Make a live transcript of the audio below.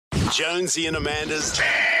Jonesy and Amanda's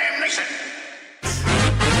Damn Nation.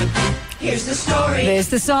 Here's the story. There's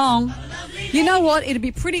the song. You know what? It'd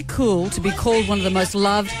be pretty cool to be called one of the most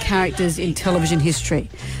loved characters in television history.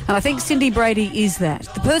 And I think Cindy Brady is that.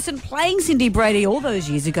 The person playing Cindy Brady all those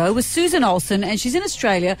years ago was Susan Olsen, and she's in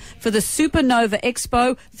Australia for the Supernova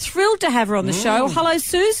Expo. Thrilled to have her on the show. Hello,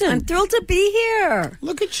 Susan. I'm thrilled to be here.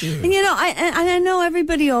 Look at you. And, I know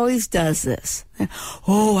everybody always does this.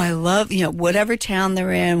 Oh, I love, whatever town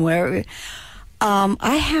they're in, wherever.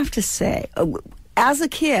 I have to say, as a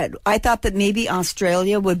kid, I thought that maybe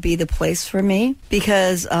Australia would be the place for me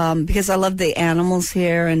because I love the animals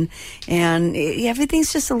here and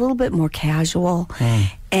everything's just a little bit more casual.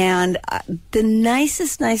 And the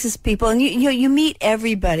nicest people, and you meet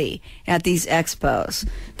everybody at these expos,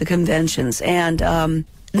 the conventions, and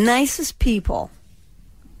nicest people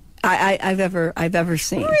I've ever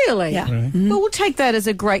seen. Really? Yeah. Well, we'll take that as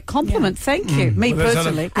a great compliment. Thank you. Me Well,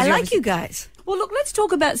 personally. I like you guys. Well, look, let's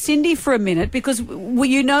talk about Cindy for a minute because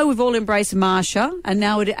we've all embraced Marsha, and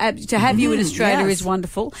now to have you in Australia yes. is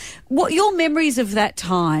wonderful. What your memories of that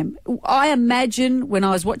time? I imagine when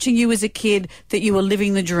I was watching you as a kid that you were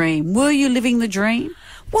living the dream. Were you living the dream?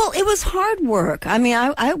 Well, it was hard work. I mean,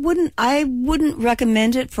 I wouldn't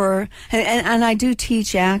recommend it for, and I do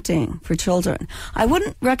teach acting for children. I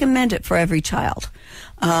wouldn't recommend it for every child.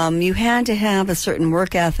 You had to have a certain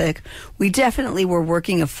work ethic. We definitely were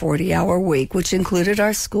working a 40-hour week, which included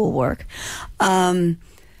our schoolwork. But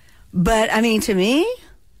I mean, to me,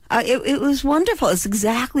 it was wonderful. It's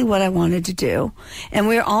exactly what I wanted to do. And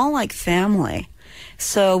we were all like family.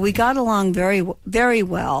 So we got along very, very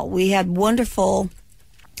well. We had wonderful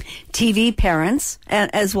TV parents,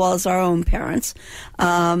 as well as our own parents.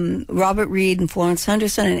 Robert Reed and Florence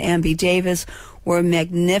Henderson and Amby Davis were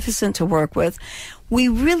magnificent to work with. We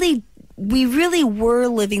really were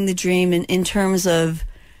living the dream in terms of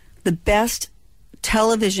the best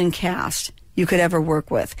television cast you could ever work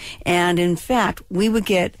with. And in fact, we would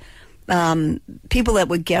get people that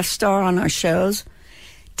would guest star on our shows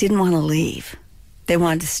didn't want to leave. They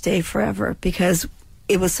wanted to stay forever because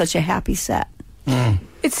it was such a happy set.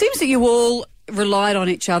 It seems that you all relied on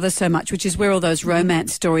each other so much, which is where all those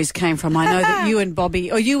romance stories came from. I know that you and Bobby,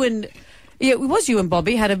 it was you and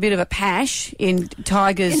Bobby had a bit of a pash in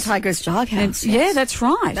Tiger's... In Tiger's Doghouse. And, yeah, that's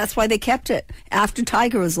right. That's why they kept it after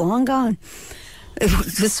Tiger was long gone. It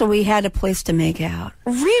was just so we had a place to make out.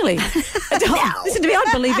 Really? Listen to me,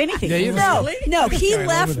 I'd believe anything. No, he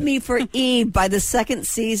left me for Eve by the second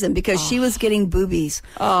season because she was getting boobies.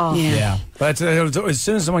 Oh. Yeah. But as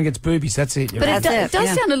soon as someone gets boobies, that's it. But it does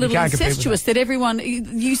sound a little can't compete with incestuous that everyone,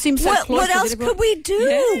 you seem so close. What else could we do?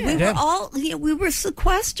 Yeah. We were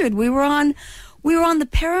sequestered. We were on the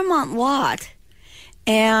Paramount lot.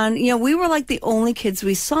 And, we were like the only kids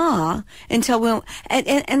we saw until we,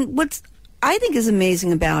 and what's, I think is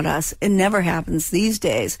amazing about us, it never happens these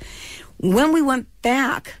days. When we went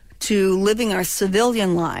back to living our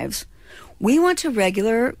civilian lives, we went to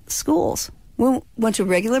regular schools. We went to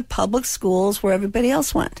regular public schools where everybody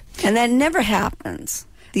else went. And that never happens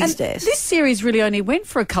these days. This series really only went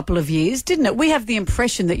for a couple of years, didn't it? We have the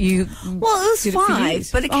impression that you... Well, it was 5,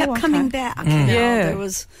 but it kept coming back. There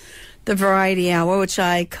was the Variety Hour, which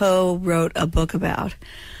I co-wrote a book about.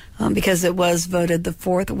 Because it was voted the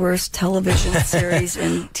 4th worst television series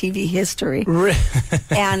in TV history.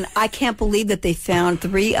 And I can't believe that they found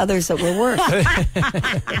 3 others that were worse.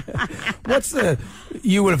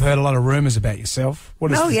 You would have heard a lot of rumours about yourself.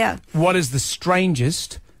 What is the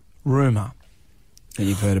strangest rumour that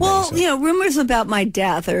you've heard about yourself? Rumours about my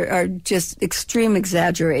death are just extreme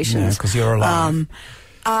exaggerations. Yeah, because you're alive.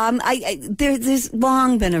 There's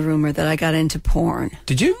long been a rumor that I got into porn.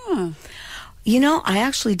 Did you? I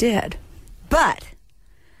actually did, but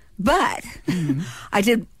I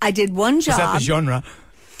did one job. Is that the genre?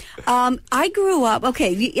 I grew up.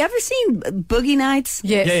 Okay, you ever seen Boogie Nights?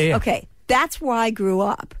 Yes. Yeah. Okay, that's where I grew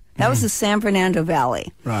up. That was the San Fernando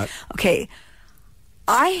Valley. Right. Okay,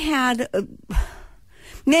 I had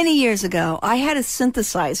many years ago. I had a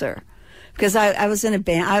synthesizer. Because I was in a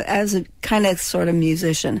band. I was a kind of sort of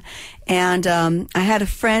musician. And I had a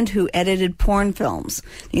friend who edited porn films.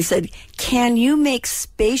 He said, "Can you make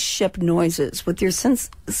spaceship noises with your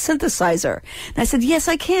synthesizer?" And I said, "Yes,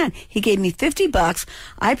 I can." He gave me $50.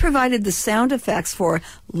 I provided the sound effects for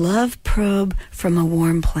Love Probe from a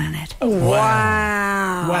Warm Planet.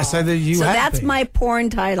 Wow. Wow, so that's my porn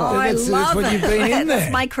title. I love that's what you've been in there.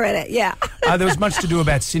 That's my credit, yeah. There was much to do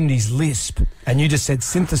about Cindy's lisp, and you just said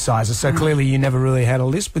synthesizer, so clearly you never really had a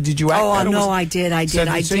lisp, but did you act? Oh, no, I did.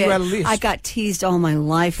 So you had a lisp. I got teased all my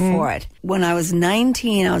life for it. When I was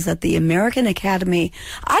 19, I was at the American Academy.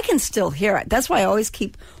 I can still hear it. That's why I always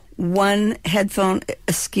keep one headphone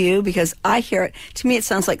askew because I hear it. To me, it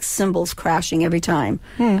sounds like cymbals crashing every time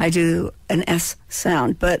I do an S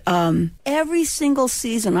sound. But every single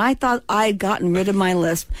season, I thought I'd gotten rid of my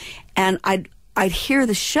lisp, and I'd hear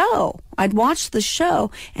the show. I'd watch the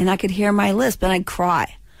show, and I could hear my lisp, and I'd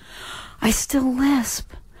cry. I still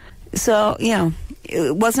lisp. So,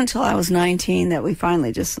 it wasn't until I was 19 that we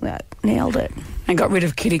finally just nailed it. And got rid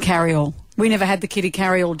of Kitty Carryall. We never had the Kitty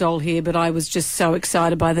Carryall doll here, but I was just so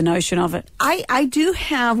excited by the notion of it. I do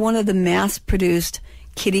have one of the mass-produced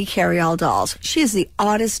Kitty Carryall dolls. She is the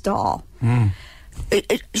oddest doll.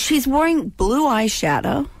 She's wearing blue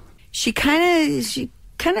eyeshadow. She kind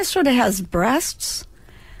of sort of has breasts.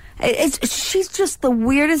 She's just the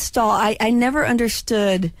weirdest doll. I never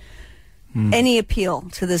understood any appeal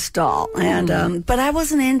to this doll, and but I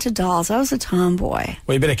wasn't into dolls. I was a tomboy.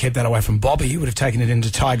 Well, you better keep that away from Bobby. You would have taken it into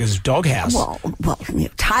Tiger's doghouse. Well,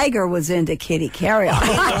 Tiger was into Kitty Carryall.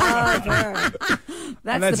 He loved her.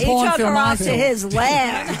 That's the porn he took film her I off saw. to his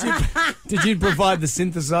lab. Did you provide the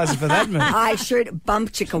synthesizer for that movie? I sure did.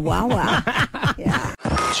 Bump chicka wow wow. Yeah.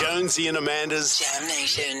 Jonesy and Amanda's Jam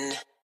Nation.